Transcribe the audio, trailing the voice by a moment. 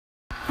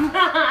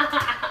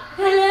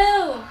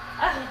Hello.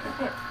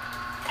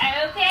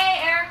 Okay,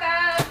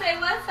 Erica, say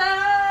what's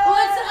up.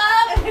 What's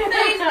up,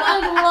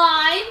 Facebook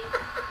Live?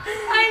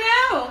 I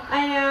know.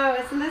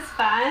 Isn't this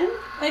fun?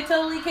 I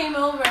totally came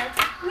over.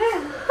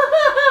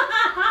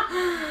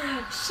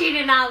 She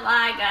did not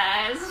lie,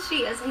 guys.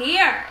 She is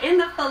here in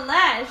the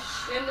flesh.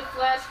 In the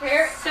flesh,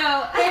 hair is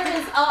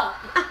up.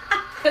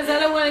 Because I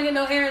don't want to get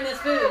no hair in this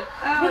food.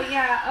 Oh,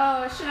 yeah.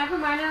 Oh, should I put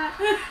mine up?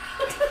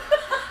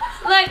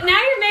 Look, now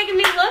you're making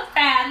me look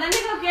bad. Let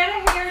me go get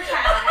a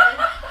haircut.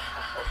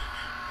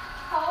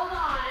 Hold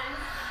on.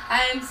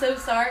 I am so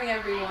sorry,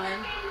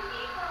 everyone.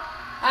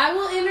 I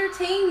will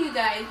entertain you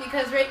guys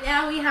because right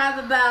now we have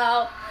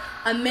about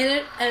a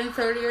minute and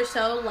 30 or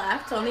so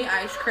left on the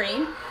ice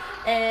cream.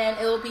 And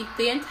it will be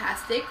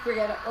fantastic. We're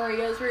going to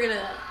Oreos. We're going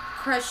to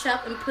crush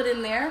up and put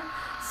in there.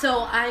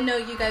 So I know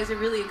you guys are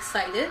really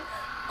excited.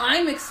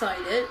 I'm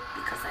excited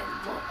because I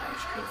love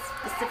ice cream,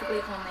 specifically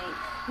homemade.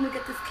 And look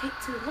at this cake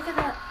too. Look at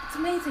that. It's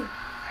amazing.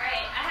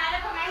 Alright, I had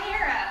to put my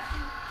hair up.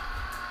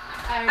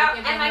 Am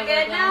I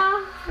good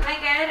now? Am I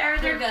good?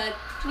 You're good.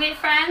 Do we have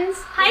friends?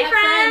 Hi, have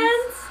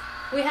friends.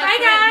 We have Hi,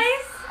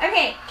 friends. guys.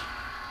 Okay,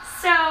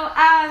 so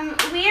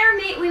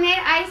we made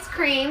ice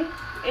cream.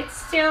 It's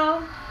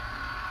still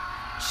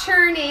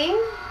churning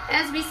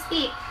as we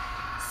speak.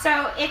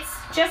 So it's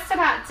just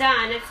about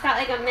done. It's got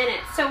like a minute.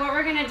 So what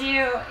we're gonna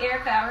do,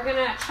 Erica, we're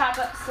gonna chop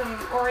up some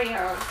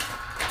Oreos.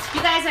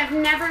 You guys, I've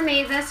never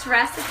made this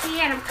recipe,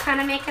 and I'm kind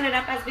of making it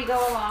up as we go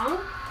along.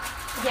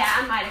 Yeah,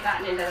 I might have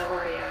gotten into the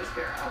Oreos,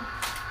 girl.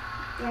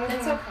 Mm-hmm.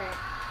 It's okay.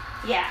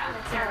 Yeah,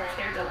 It's they're, alright.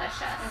 they're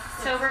delicious.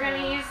 It's So we're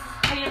gonna use.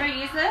 Have you ever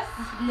used this?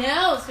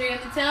 No, so you're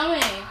going to tell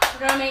me.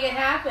 We're going to make it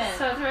happen.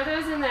 So throw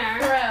those in there.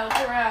 Throw.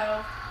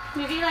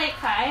 Maybe like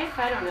 5.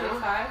 I don't know.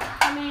 5.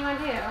 How many you want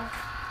to do?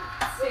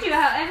 You do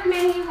however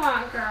many you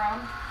want,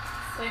 girl.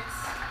 6.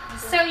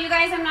 So you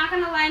guys, I'm not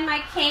gonna lie, my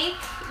cake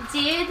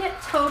did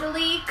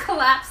totally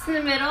collapse in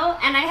the middle,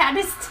 and I had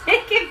to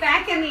stick it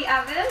back in the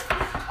oven.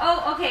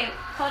 Oh, okay.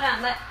 Hold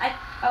on.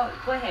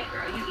 Go ahead,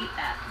 girl. You eat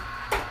that.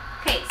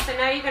 Okay. So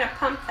now you're gonna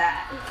pump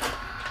that.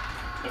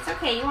 It's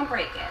okay. You won't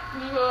break it.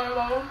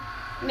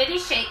 Maybe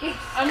shake it.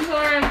 I'm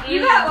sorry.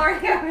 You got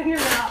Oreo in your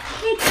mouth.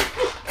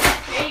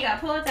 There you go.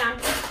 Pull it down.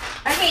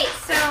 Okay,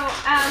 so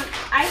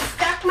I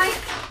stuck my.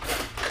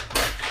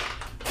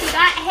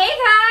 Hey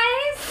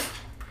guys.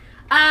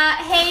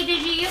 Hey,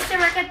 did you used to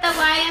work at the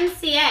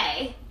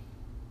YMCA?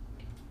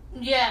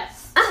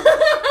 Yes.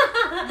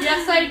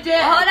 Yes, I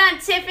did. Hold on,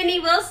 Tiffany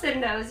Wilson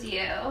knows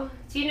you.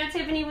 Do you know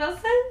Tiffany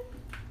Wilson?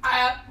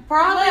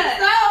 Probably Look,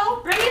 so.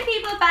 Bringing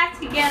people back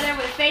together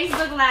with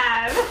Facebook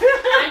Live.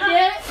 I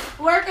did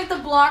work at the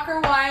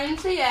Blocker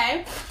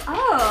YMCA.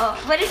 Oh,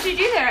 what did you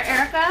do there,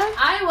 Erica?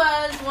 I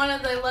was one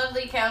of the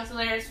lovely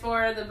counselors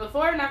for the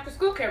before and after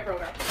school care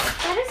program.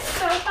 That is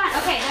so fun.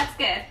 Okay, that's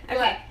good.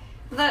 Okay,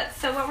 look.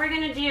 So what we're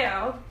gonna do?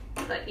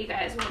 Look, you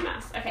guys, what a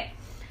mess. Okay,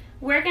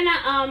 we're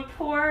gonna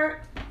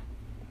pour.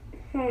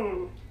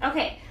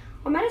 Okay,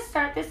 I'm gonna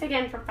start this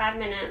again for 5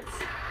 minutes.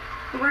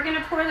 We're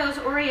gonna pour those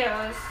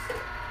Oreos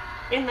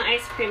in the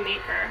ice cream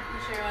maker. You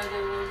sure you want to do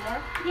a little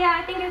more? Yeah,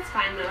 I think it's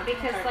fine though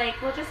because Okay.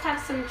 like we'll just have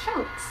some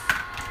chunks.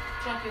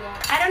 Chunky one.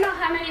 I don't know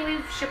how many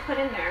we should put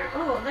in there.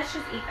 Oh, let's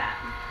just eat that.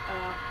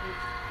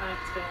 I'm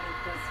just going to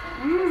eat this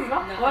one. That's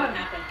Nothing good.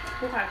 happened.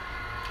 Okay.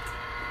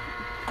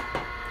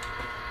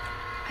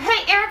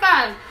 Hey,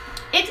 Erica,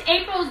 it's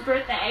April's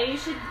birthday. You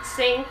should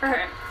sing for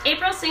her.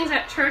 April sings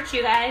at church,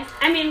 you guys.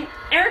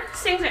 Eric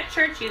sings at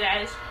church, you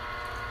guys.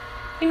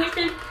 Can you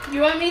sing?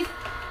 You want me?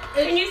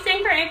 Can you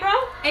sing for April?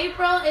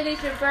 April, it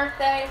is your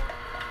birthday.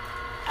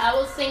 I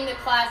will sing the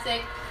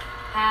classic.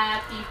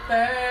 Happy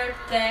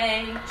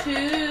birthday to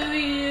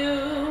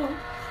you.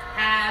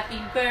 Happy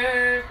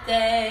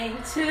birthday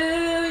to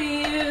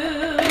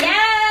you.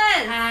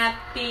 Yes!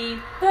 Happy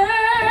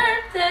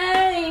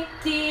birthday,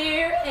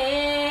 dear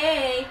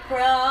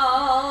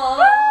April.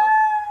 Woo!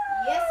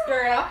 Yes,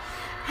 girl.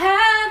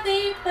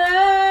 Happy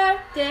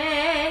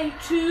birthday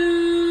to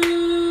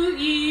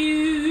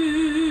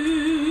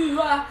you.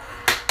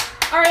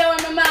 Oreo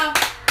in my mouth.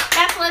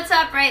 That's what's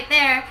up right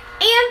there.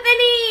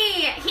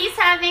 Anthony! He's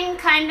having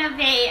kind of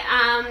a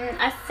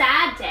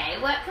sad day.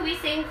 What can we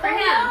sing for him?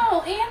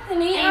 No,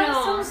 Anthony, I'm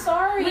so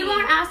sorry. We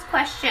won't ask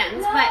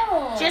questions, No.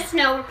 but just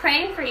know we're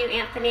praying for you,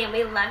 Anthony, and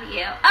we love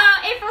you. Oh,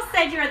 April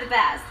said you're the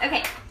best.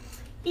 Okay.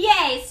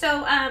 Yay.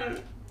 So,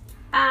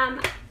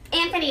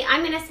 Anthony,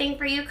 I'm going to sing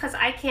for you because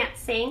I can't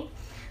sing.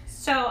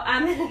 So,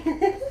 I'm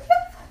going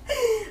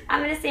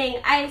to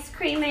sing ice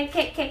cream and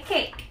cake, cake,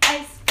 cake.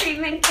 Ice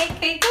cream and cake,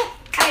 cake, cake.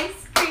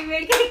 Ice cream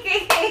and cake,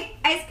 cake, cake.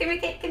 Ice cream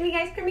and cake, give me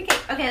ice cream and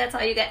cake. Okay, that's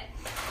all you get.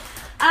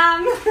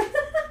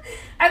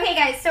 Okay,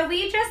 guys, so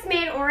we just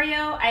made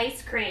Oreo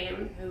ice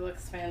cream. It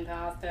looks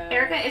fantastic.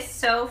 Erica is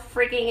so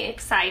freaking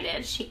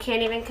excited. She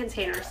can't even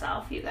contain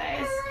herself, you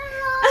guys.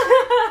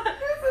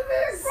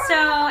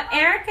 So,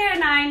 Erica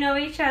and I know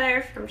each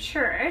other from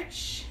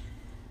church.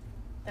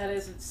 That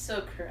is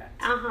so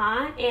correct.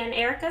 And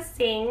Erica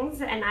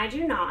sings, and I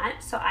do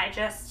not, so I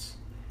just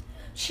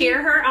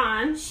cheer her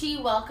on. She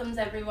welcomes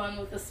everyone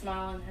with a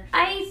smile on her face.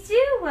 I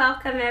do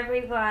welcome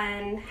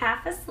everyone.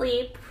 Half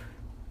asleep.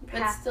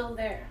 But still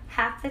there.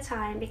 Half the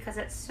time because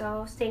it's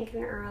so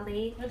stinking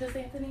early. What does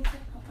Anthony say?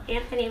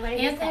 Anthony, what did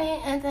he say?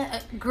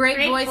 Anthony,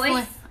 great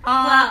voice.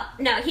 Well,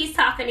 no, he's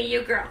talking to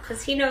you, girl,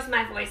 because he knows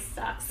my voice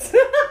sucks.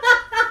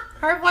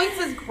 Her voice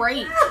is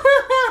great.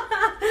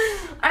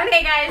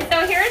 Okay, guys,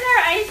 so here's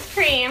our ice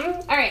cream.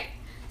 All right,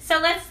 so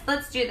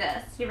let's do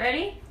this. You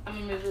ready? I'm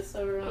gonna move this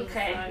over on the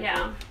Okay, side.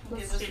 yeah,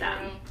 let's do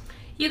that. room.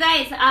 You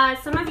guys,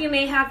 some of you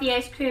may have the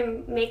ice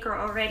cream maker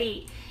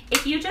already.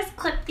 If you just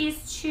clip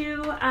these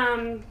two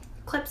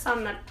clips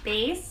on the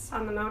base,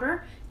 on the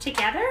motor,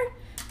 together,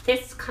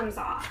 this comes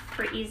off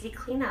for easy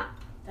cleanup.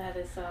 That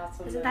is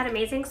awesome. Isn't that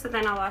amazing? So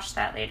then I'll wash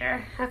that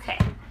later. Okay.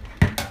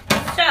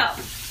 So,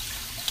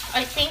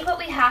 I think what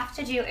we have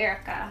to do,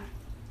 Erica,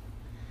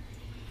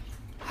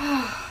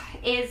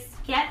 is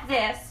get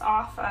this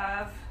off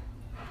of...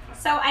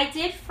 So I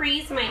did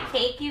freeze my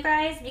cake, you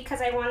guys,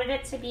 because I wanted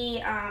it to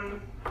be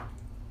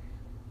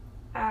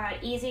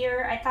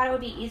easier. I thought it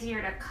would be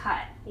easier to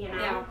cut, you know?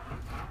 Yeah.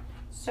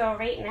 So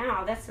right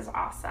now, this is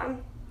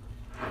awesome.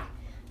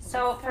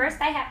 So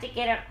first I have to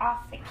get it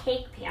off the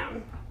cake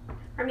pan.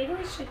 Or maybe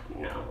we should,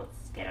 no,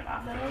 let's get it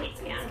off the cake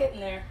pan. It's getting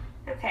there.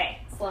 Okay.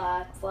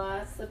 Slide,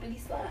 slide, slippity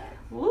slide.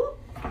 Whoop.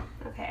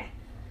 Okay.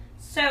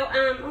 So,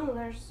 oh,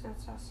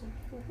 that's awesome.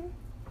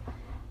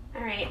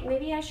 All right,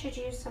 maybe I should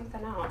use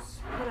something else.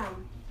 Hold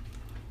on.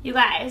 You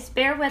guys,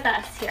 bear with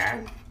us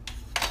here.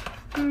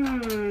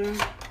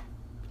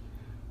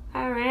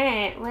 All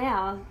right,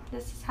 well,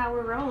 this is how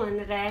we're rolling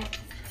today.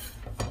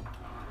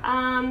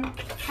 How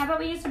about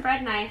we use a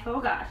bread knife? Oh,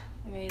 God.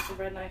 I'm going to use the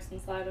bread knife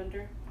and slide under.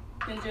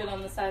 You can do it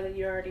on the side that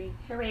you already...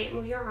 Here, wait,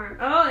 move your arm.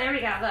 Oh, there we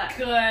go, look.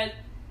 Good.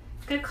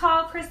 Good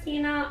call,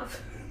 Christina.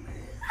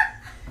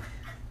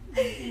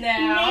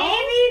 Now.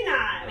 Maybe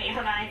not. Wait,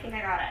 hold on, I think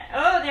I got it.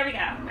 Oh, there we go.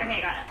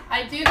 Okay, got it.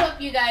 I do hope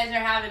you guys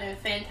are having a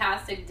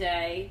fantastic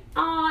day.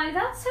 Oh,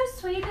 that's so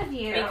sweet of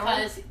you.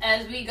 Because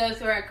as we go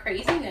through our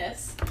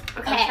craziness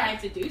of trying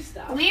to do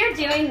stuff. We are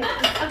doing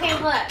this. Okay,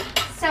 look.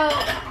 So,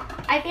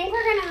 I think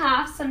we're going to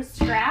have some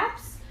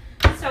scraps.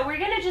 So, we're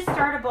going to just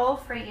start a bowl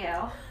for you.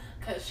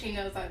 Because she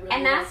knows I really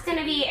And that's going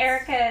to be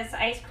Erica's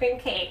ice cream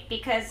cake.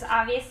 Because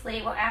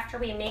obviously, well, after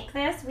we make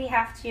this, we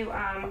have to,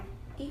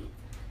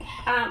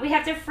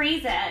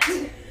 freeze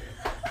it.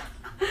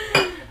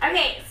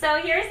 Okay, so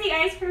here's the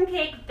ice cream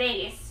cake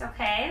base,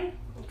 okay?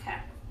 Okay.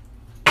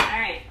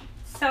 Alright.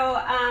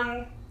 So,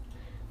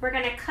 we're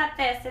going to cut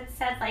this. It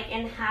said like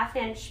in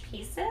 1/2-inch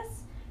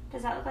pieces.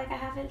 Does that look like a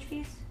 1/2-inch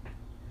piece?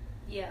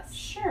 Yes.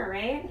 Sure,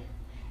 right?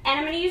 And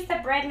I'm going to use the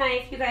bread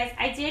knife. You guys,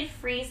 I did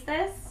freeze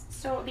this,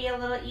 so it'll be a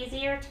little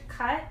easier to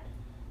cut.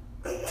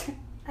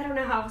 I don't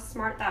know how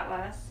smart that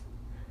was.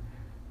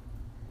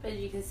 But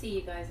you can see,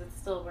 you guys, it's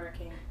still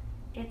working.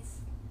 It's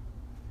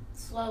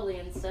slowly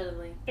and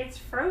steadily. It's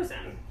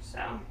frozen,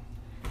 so.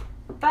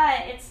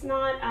 But it's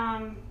not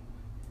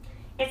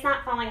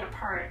falling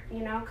apart, you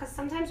know? Because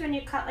sometimes when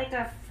you cut like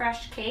a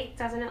fresh cake,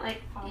 doesn't it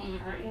like fall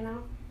apart, you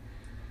know?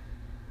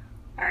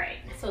 All right.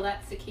 So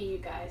that's the key, you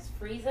guys.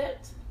 Freeze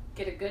it,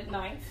 get a good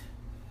knife,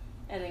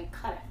 and then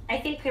cut it. I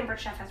think Pampered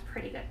Chef has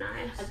pretty good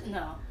knives.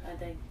 No, I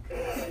think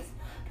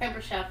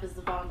Pampered Chef is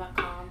the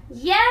bomb.com.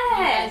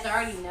 Yes! You guys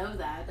already know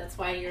that. That's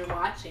why you're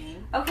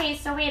watching. Okay,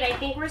 so wait, I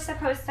think we're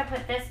supposed to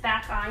put this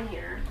back on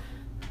here.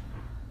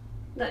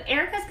 Look,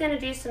 Erica's going to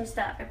do some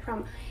stuff, I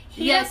promise.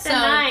 Here's the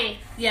knife.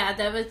 Yeah,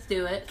 let's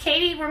do it.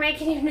 Katie, we're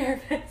making you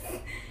nervous.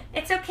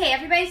 It's okay.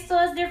 Everybody still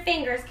has their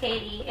fingers,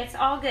 Katie. It's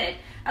all good.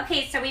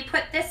 Okay, so we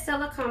put this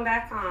silicone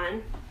back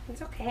on.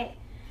 It's okay.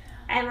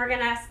 And we're going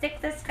to stick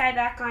this guy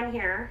back on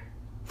here.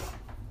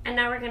 And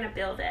now we're going to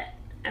build it.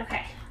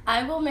 Okay.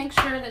 I will make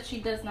sure that she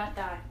does not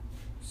die.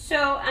 So,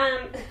 all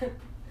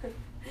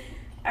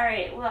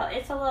right. Well,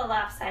 it's a little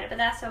lopsided, but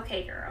that's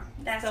okay, girl.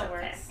 That's Still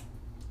okay. works.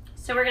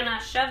 So we're going to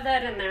shove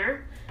that in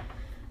there.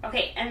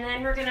 Okay, and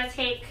then we're going to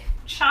take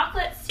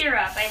chocolate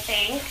syrup, I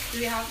think. Do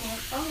we have one?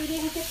 Oh, we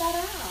didn't get that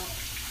out.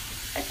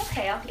 It's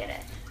okay, I'll get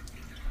it.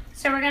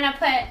 So we're going to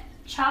put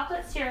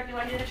chocolate syrup. You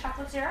want to do the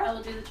chocolate syrup? I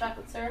will do the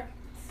chocolate syrup.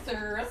 So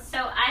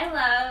I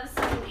love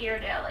some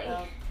Ghirardelli.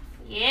 Oh.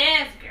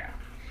 Yes, girl.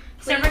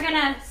 So we're going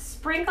to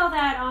sprinkle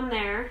that on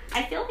there.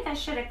 I feel like I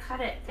should have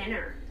cut it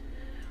thinner.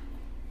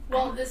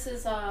 Well, this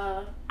is,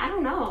 I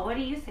don't know. What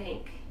do you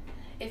think?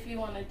 if you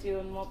want to do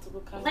a multiple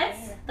color.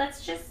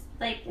 Let's just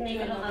like make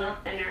it a little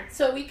thinner.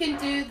 So we can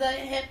do the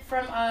hip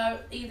from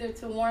either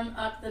to warm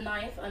up the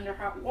knife under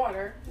hot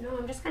water. No,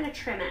 I'm just gonna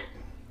trim it.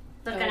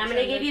 Look, Oh, and I'm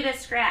gonna give you the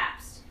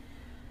scraps.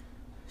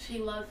 She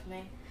loves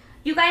me.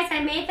 You guys, I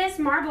made this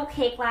marble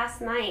cake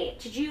last night.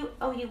 Did you?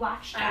 Oh, you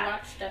watched that? I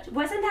watched it.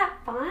 Wasn't that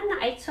fun?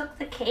 I took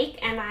the cake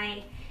and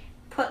I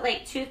put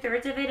like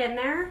 2/3 of it in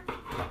there,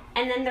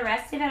 and then the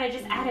rest of it I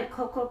just added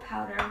cocoa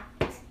powder.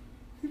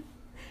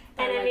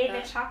 And I made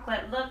the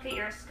chocolate. Look at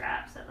your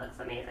scraps. It looks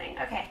amazing.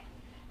 Okay.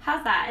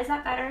 How's that? Is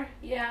that better?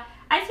 Yeah.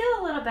 I feel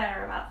a little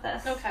better about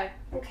this. Okay.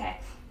 Okay.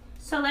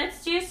 So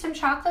let's do some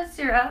chocolate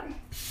syrup.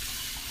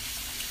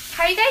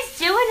 How are you guys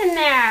doing in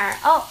there?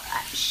 Oh,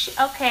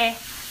 okay.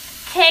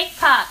 Cake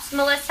pops.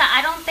 Melissa,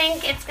 I don't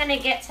think it's going to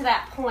get to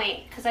that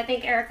point because I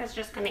think Erica's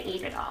just going to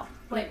eat it all.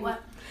 Wait,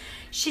 what?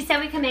 She said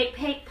we can make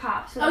cake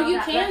pops. Oh, you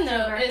can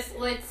though.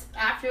 It's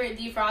after it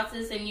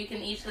defrosts and you can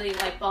easily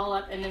like ball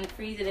up and then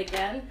freeze it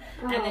again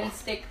and then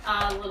stick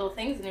little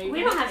things in there.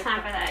 We don't have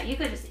time for that. You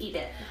could just eat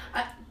it.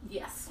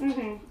 Yes.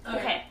 Mm-hmm.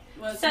 Okay.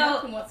 Well,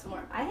 so what's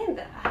more? I think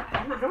that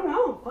I don't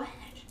know. Go ahead.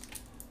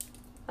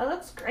 That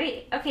looks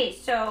great. Okay,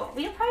 so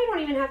we probably don't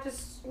even have to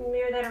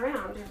smear that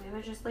around. We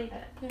would just leave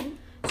it.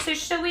 So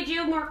should we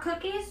do more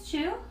cookies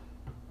too?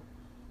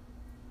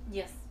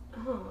 Yes.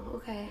 Oh,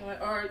 okay.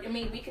 Or I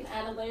mean, we can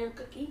add a layer of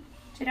cookie.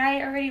 Did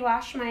I already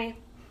wash my...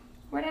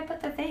 Where did I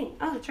put the thing?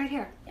 Oh, it's right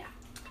here. Yeah.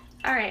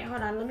 All right,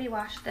 hold on. Let me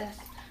wash this.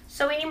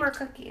 So we need more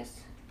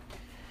cookies.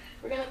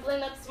 We're going to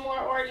blend up some more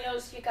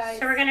Oreos, you guys.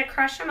 So we're going to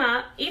crush them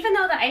up. Even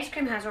though the ice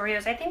cream has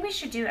Oreos, I think we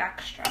should do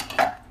extra.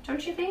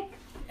 Don't you think?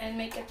 And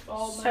make it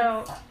all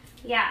So,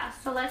 yeah.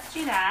 So let's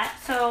do that.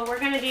 So we're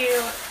going to do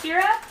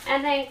syrup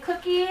and then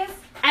cookies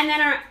and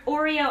then our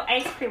Oreo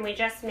ice cream we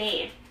just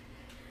made.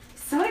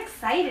 So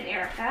excited,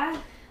 Erica.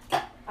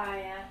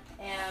 I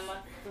am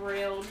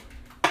thrilled.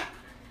 All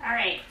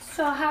right,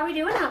 so how are we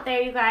doing out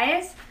there, you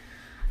guys?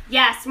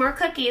 Yes, more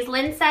cookies.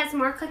 Lynn says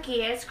more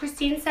cookies.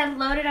 Christine said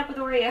load it up with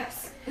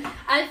Oreos.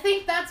 I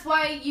think that's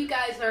why you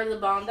guys are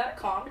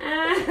lebon.com.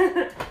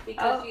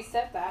 Because you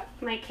said that.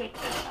 My cake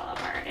just fell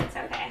apart. It's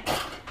okay.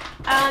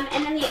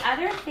 And then the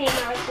other thing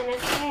I was going to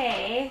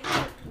say,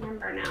 I don't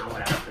remember now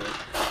what I was going to say.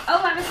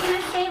 Oh, I was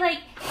going to say, like,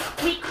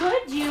 we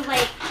could do,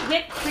 like,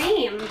 whipped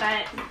cream,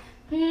 but...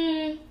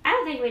 I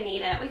don't think we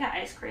need it. We got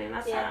ice cream.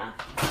 That's enough.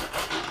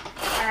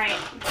 All right.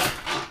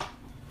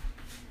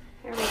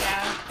 Here we go.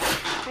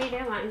 How you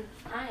doing?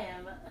 I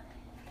am.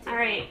 All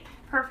right.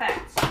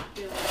 Perfect.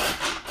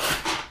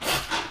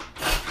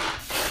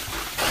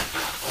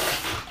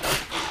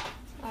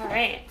 All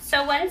right.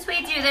 So once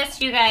we do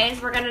this, you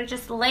guys, we're going to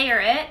just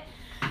layer it.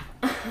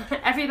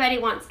 Everybody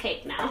wants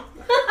cake now.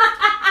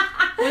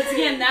 Once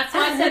again, that's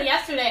what I said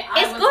yesterday.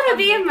 It's going to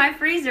be in my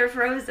freezer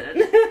frozen.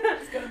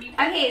 It's going to be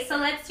fun. Okay, so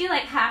let's do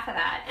like half of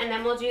that, and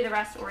then we'll do the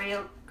rest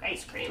Oreo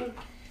ice cream.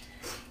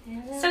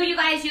 So you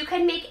guys, you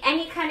can make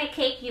any kind of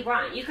cake you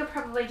want. You could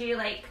probably do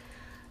like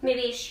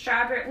maybe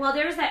strawberry. Well,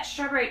 there's that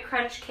strawberry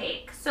crunch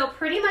cake. So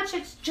pretty much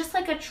it's just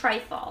like a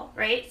trifle,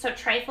 right? So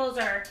trifles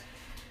are...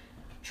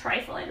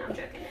 Trifling, I'm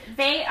joking.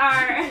 They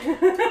are...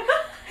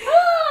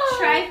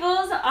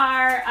 Trifles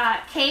are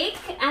cake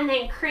and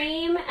then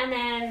cream and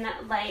then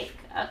like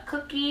a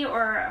cookie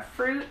or a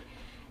fruit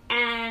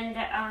and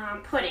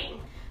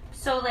pudding.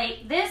 So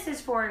like this is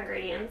 4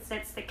 ingredients.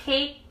 It's the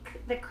cake,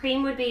 the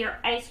cream would be your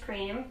ice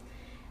cream,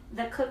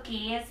 the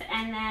cookies,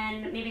 and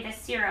then maybe the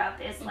syrup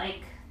is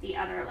like the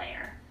other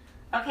layer.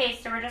 Okay,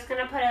 so we're just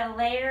gonna put a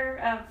layer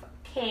of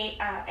cake,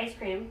 ice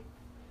cream.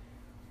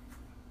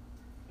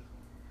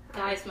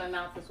 Guys, my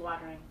mouth is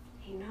watering.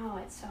 I know,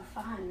 it's so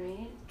fun,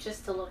 right?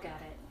 Just to look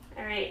at it.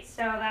 All right,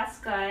 so that's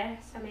good.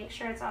 So make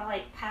sure it's all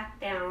like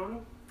packed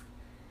down.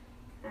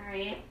 All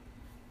right.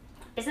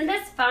 Isn't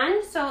this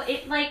fun? So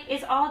it like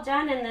is all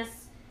done in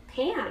this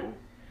pan.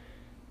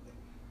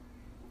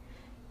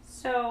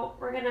 So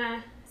we're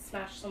gonna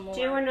smash some more.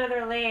 Do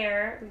another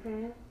layer.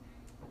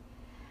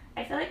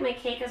 I feel like my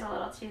cake is a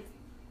little too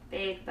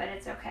big, but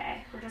it's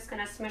okay. We're just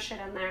gonna smush it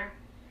in there.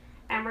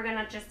 And we're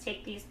gonna just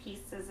take these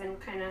pieces and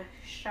kind of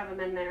shove them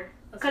in there.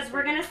 Because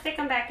we're gonna stick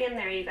them back in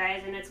there, you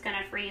guys, and it's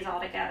gonna freeze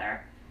all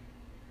together.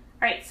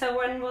 All right, so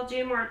when we'll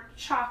do more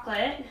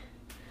chocolate,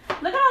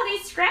 look at all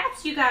these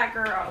scraps you got,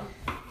 girl.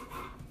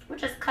 We'll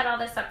just cut all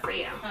this up for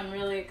you. I'm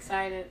really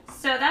excited.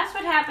 So that's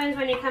what happens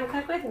when you come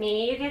cook with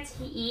me. You get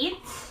to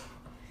eat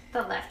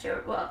the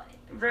leftover. Well,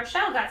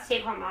 Rochelle got to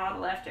take home all the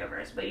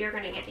leftovers, but you're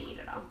gonna get to eat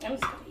it all. I'm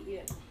just gonna eat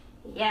it.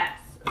 Yes.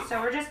 So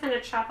we're just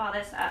gonna chop all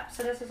this up.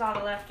 So this is all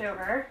the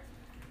leftover.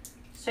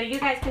 So you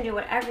guys can do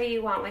whatever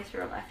you want with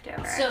your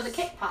leftovers. So the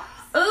cake pops.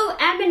 Ooh,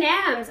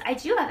 M&Ms. I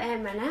do have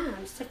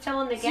M&Ms to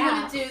fill in the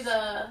gaps.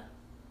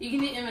 You can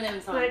do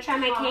M&Ms on. Want to try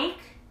my cake?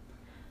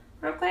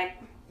 Real quick?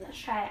 Let's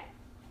try it.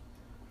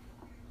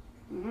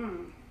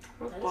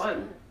 That's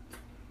good.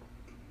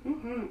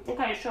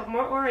 Okay, so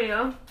more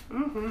Oreo.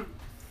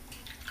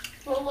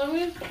 Well, let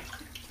me do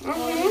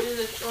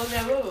this.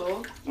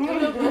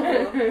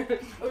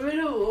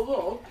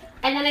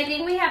 And then I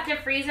think we have to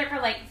freeze it for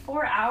like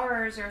 4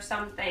 hours or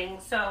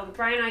something. So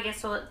Brian, I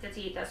guess, will get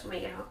to eat this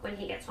when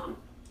he gets home.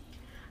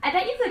 I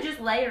bet you could just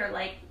layer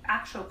like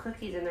actual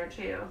cookies in there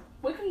too.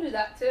 We can do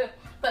that too,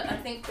 but I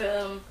think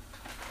oh,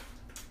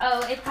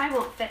 it probably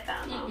won't fit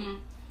them though.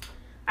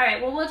 All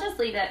right, well we'll just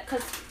leave it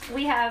because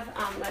we have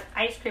the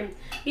ice cream.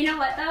 You know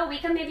what though? We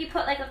can maybe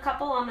put like a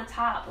couple on the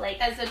top,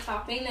 like as a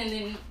topping, and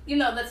then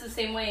that's the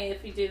same way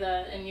if you do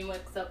that and you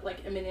mix up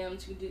like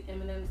M&Ms. You can do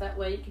M&Ms that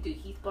way. You can do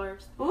Heath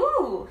bars.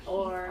 Ooh.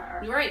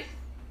 Or right,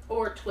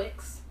 or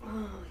Twix.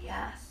 Oh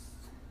yes.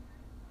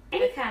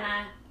 Any kind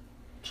of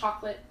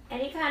chocolate.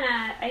 Any kind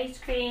of ice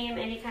cream,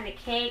 any kind of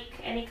cake,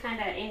 any kind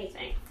of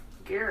anything.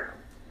 Girl.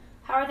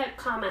 How are the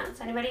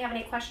comments? Anybody have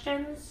any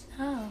questions?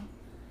 Oh.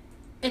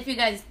 if you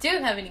guys do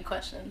have any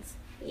questions,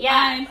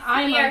 yeah,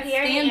 I'm we are on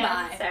here standby.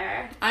 to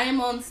answer. I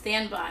am on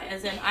standby,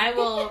 as in I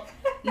will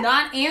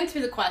not answer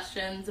the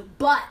questions,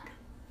 but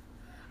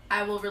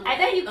I will relay. I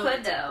bet you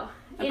could, though.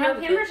 You know,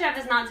 Pampered Chef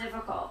is not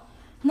difficult.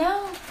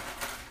 No.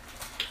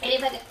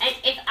 Anybody,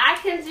 if I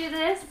can do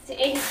this,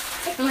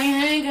 girl,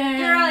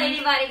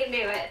 anybody can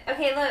do it.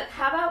 Okay, look,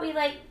 how about we,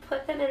 like,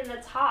 put them in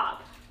the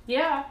top?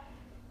 Yeah.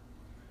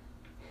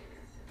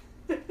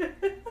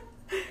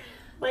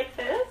 Like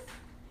this?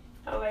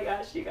 Oh my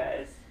gosh, you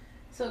guys.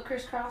 So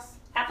crisscross.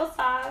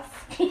 Applesauce.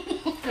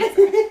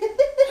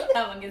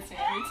 That one gets me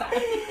every time.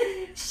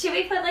 Should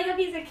we put like a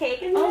piece of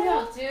cake in there? Oh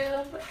no,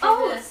 dude.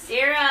 Oh,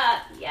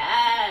 syrup.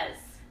 Yes.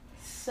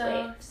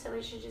 So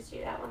we should just do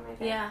that one right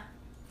there. Yeah.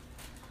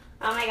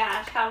 Oh my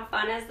gosh, how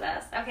fun is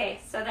this? Okay,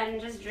 so then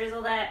just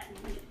drizzle that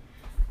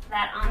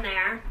on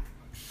there.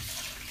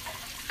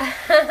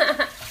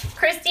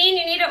 Christine,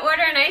 you need to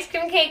order an ice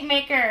cream cake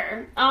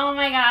maker. Oh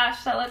my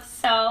gosh, that looks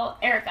so,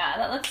 Erica,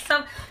 that looks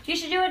so, you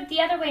should do it the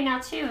other way now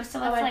too.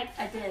 So it's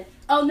I did.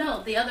 Oh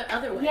no, the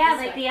other way. Yeah,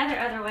 like the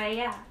other way,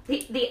 yeah.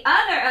 The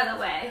other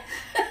way.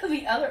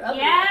 The other way.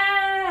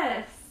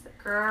 Yes,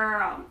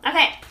 girl.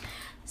 Okay,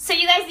 so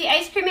you guys, the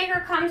ice cream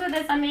maker comes with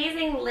this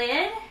amazing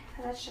lid.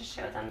 Let's just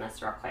show them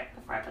this real quick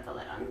before I put the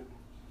lid on.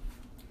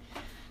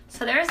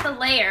 So there's the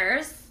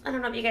layers. I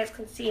don't know if you guys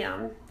can see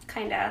them.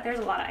 Kinda. There's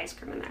a lot of ice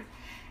cream in there.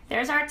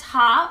 There's our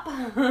top.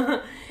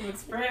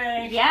 Looks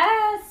pretty.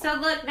 Yes. So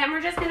look, then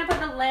we're just gonna put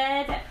the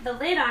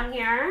lid on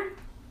here,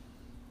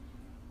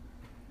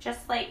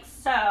 just like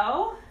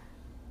so.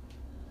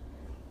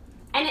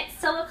 And it's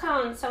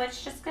silicone, so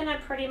it's just gonna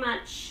pretty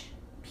much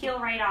peel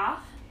right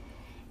off.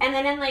 And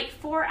then in like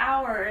 4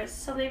 hours,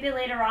 so maybe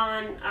later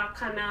on, I'll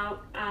come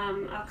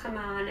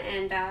on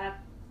and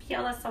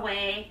peel this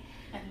away,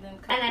 and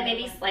then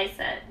maybe slice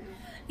it.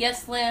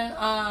 Yes, Lynn.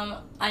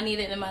 I need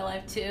it in my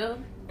life too.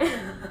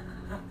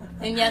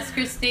 And yes,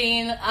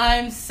 Christine,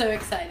 I'm so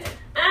excited.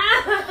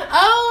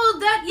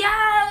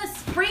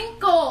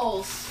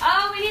 Sprinkles.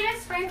 Oh, we needed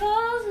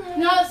sprinkles?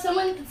 No,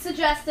 someone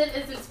suggested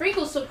isn't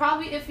sprinkles, so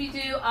probably if you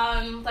do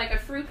like a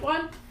fruit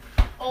one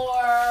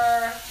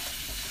or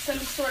some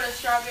sort of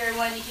strawberry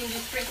one, you can do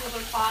sprinkles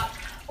on top.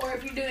 Or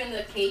if you're doing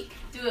the cake,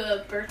 do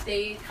a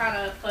birthday kind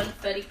of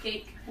funfetti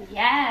cake.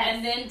 Yes.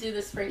 And then do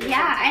the sprinkles.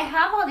 Yeah, I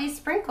have all these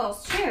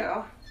sprinkles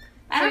too.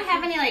 I don't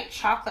have any like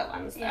chocolate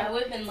ones though. Yeah, it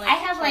would have been like I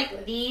have chocolate.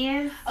 like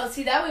these. Oh,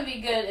 see, that would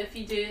be good if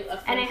you do a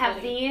funfetti. And I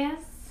have these.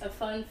 A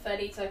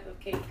funfetti type of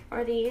cake.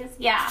 Or these.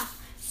 Yeah.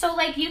 So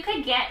like you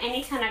could get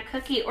any kind of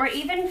cookie or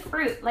even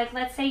fruit. Like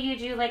let's say you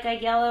do like a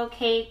yellow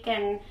cake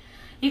and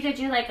you could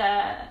do like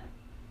a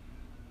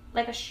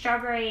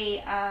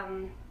strawberry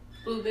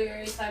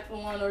blueberry type of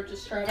one, or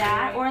just strawberry.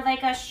 That, or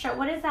like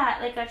what is that?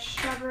 Like a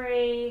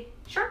strawberry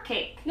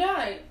shortcake.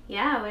 Yeah.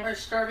 Yeah. Or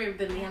strawberry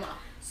banana.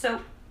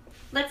 So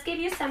let's give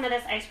you some of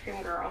this ice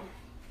cream, girl.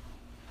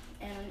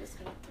 And I'm just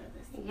gonna throw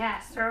this.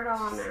 Yes, throw it all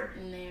on there.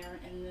 In there,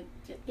 and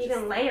you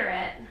can layer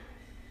it.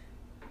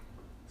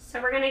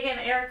 So we're gonna give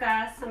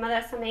Erica some of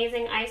this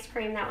amazing ice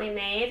cream that we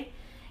made,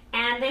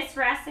 and this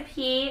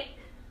recipe.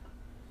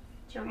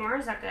 Do you want more? Or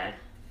is that good?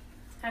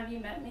 Have you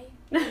met me?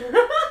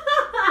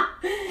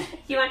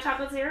 You want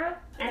chocolate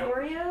syrup and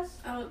Oreos?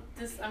 Oh,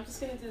 I'm just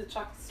gonna do the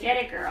chocolate syrup.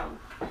 Get it, girl.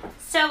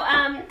 So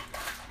I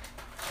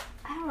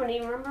don't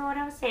even remember what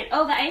I was saying.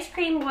 Oh, the ice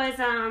cream was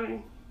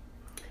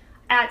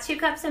 2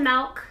 cups of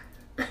milk.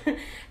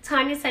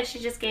 Tanya said she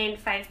just gained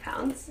 5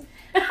 pounds.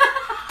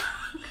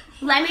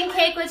 Lemon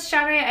cake with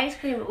strawberry ice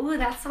cream. Ooh,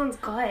 that sounds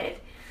good.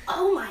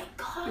 Oh my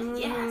god,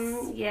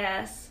 yes.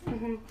 Yes.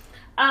 Mm-hmm.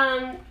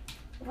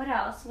 What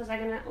else was I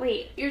gonna...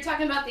 Wait. You're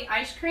talking about the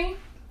ice cream?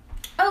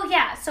 Oh,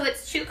 yeah. So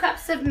it's 2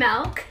 cups of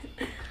milk,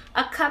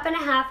 1.5 cups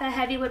of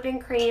heavy whipping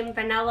cream,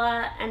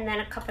 vanilla, and then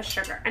a cup of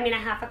sugar. I mean,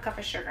 1/2 cup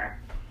of sugar.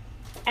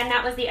 And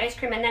that was the ice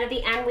cream. And then at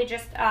the end, we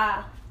just...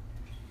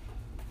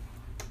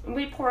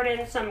 we poured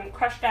in some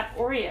crushed up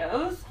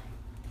Oreos.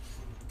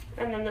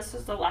 And then this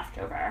is the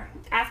leftover.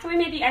 After we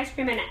made the ice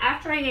cream and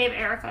after I gave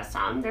Erica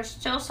some, there's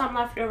still some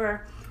left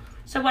over.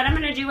 So what I'm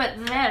going to do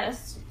with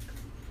this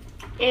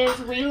is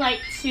we like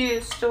to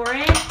store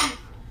it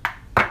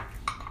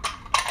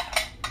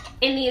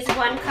in these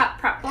 1 cup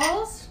prep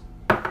bowls.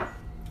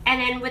 And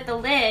then with the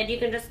lid, you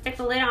can just stick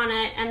the lid on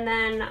it and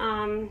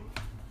then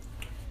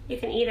you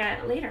can eat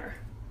it later.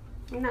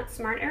 Isn't that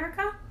smart,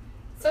 Erica?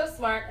 So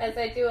smart, as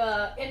I do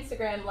a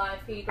Instagram live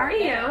feed. Are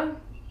you?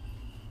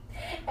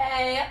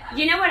 Hey.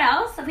 You know what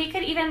else? We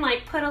could even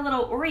like put a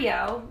little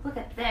Oreo. Look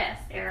at this,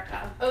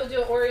 Erica. Oh,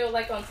 do an Oreo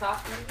like on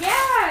top?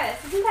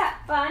 Yes! Isn't that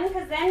fun?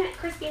 Because then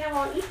Christina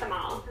won't eat them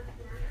all.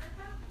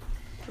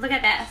 Look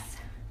at this.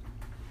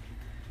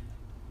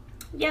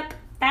 Yep,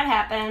 that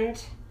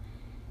happened.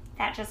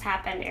 That just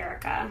happened,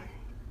 Erica.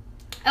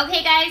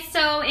 Okay, guys,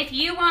 so if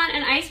you want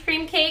an ice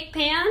cream cake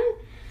pan,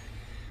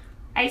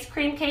 ice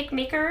cream cake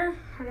maker,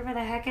 whatever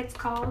the heck it's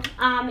called,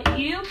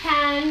 you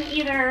can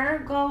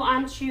either go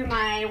onto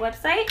my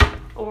website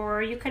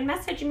or you can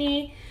message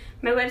me.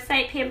 My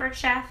website,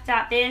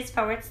 pamperedchef.biz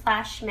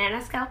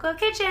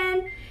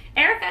 /maniscalcokitchen.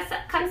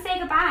 Erica, come say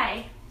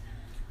goodbye.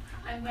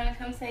 I'm gonna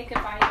come say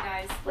goodbye, you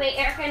guys. Wait,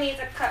 Erica needs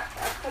a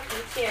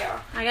cookie too.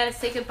 I gotta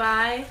say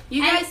goodbye.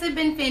 You guys have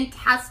been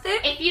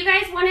fantastic. If you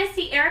guys want to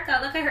see Erica,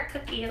 look at her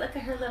cookie. Look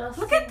at her little.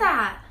 Look at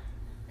that.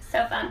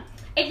 So fun.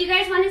 If you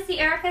guys want to see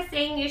Erica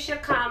sing, you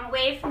should come.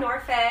 Wave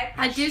Norfolk.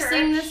 I do Church.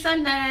 sing this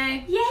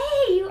Sunday.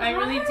 Yay! You I are.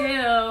 really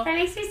do. That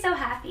makes me so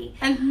happy.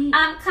 And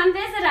Come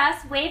visit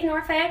us. Wave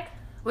Norfolk.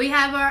 we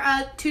have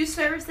our 2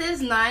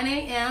 services, 9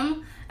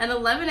 a.m. and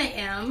 11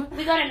 a.m.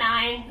 We go to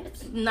 9.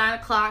 9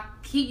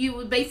 o'clock.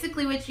 You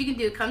basically what you can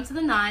do, come to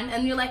the 9,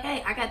 and you're like,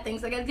 hey, I got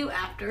things I gotta do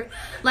after.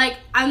 Like,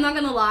 I'm not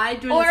gonna lie,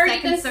 during the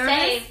second service,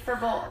 stay for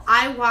both.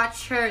 I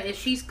watch her if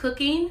she's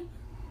cooking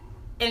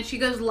and she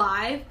goes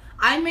live.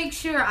 I make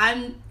sure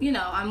I'm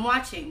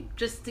watching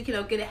just to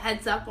get a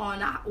heads up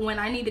on when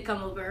I need to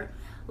come over,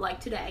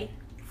 like today,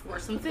 for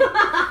some food.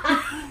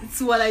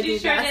 It's what I do. She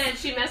sure did.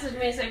 She messaged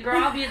me and said,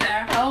 "Girl, I'll be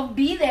there." I'll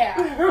be there.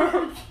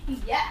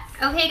 Yes.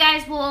 Okay,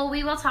 guys. Well,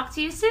 we will talk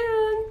to you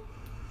soon.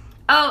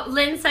 Oh,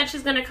 Lynn said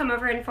she's gonna come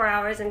over in 4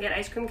 hours and get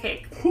ice cream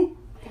cake.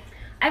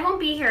 I won't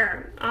be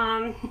here.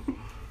 Well,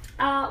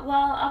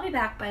 I'll be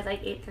back by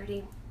like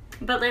 8:30.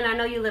 But Lynn, I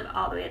know you live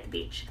all the way at the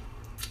beach.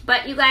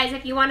 But you guys,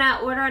 if you want to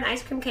order an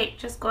ice cream cake,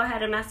 just go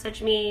ahead and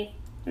message me.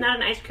 Not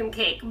an ice cream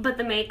cake, but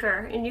the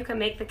maker, and you can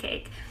make the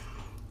cake.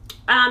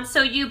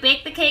 So you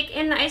bake the cake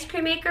in the ice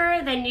cream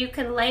maker, then you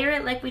can layer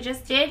it like we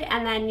just did,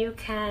 and then you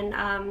can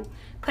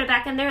put it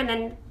back in there, and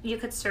then you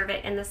could serve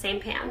it in the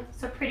same pan.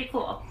 So pretty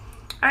cool.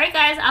 All right,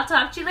 guys, I'll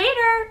talk to you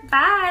later.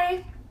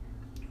 Bye.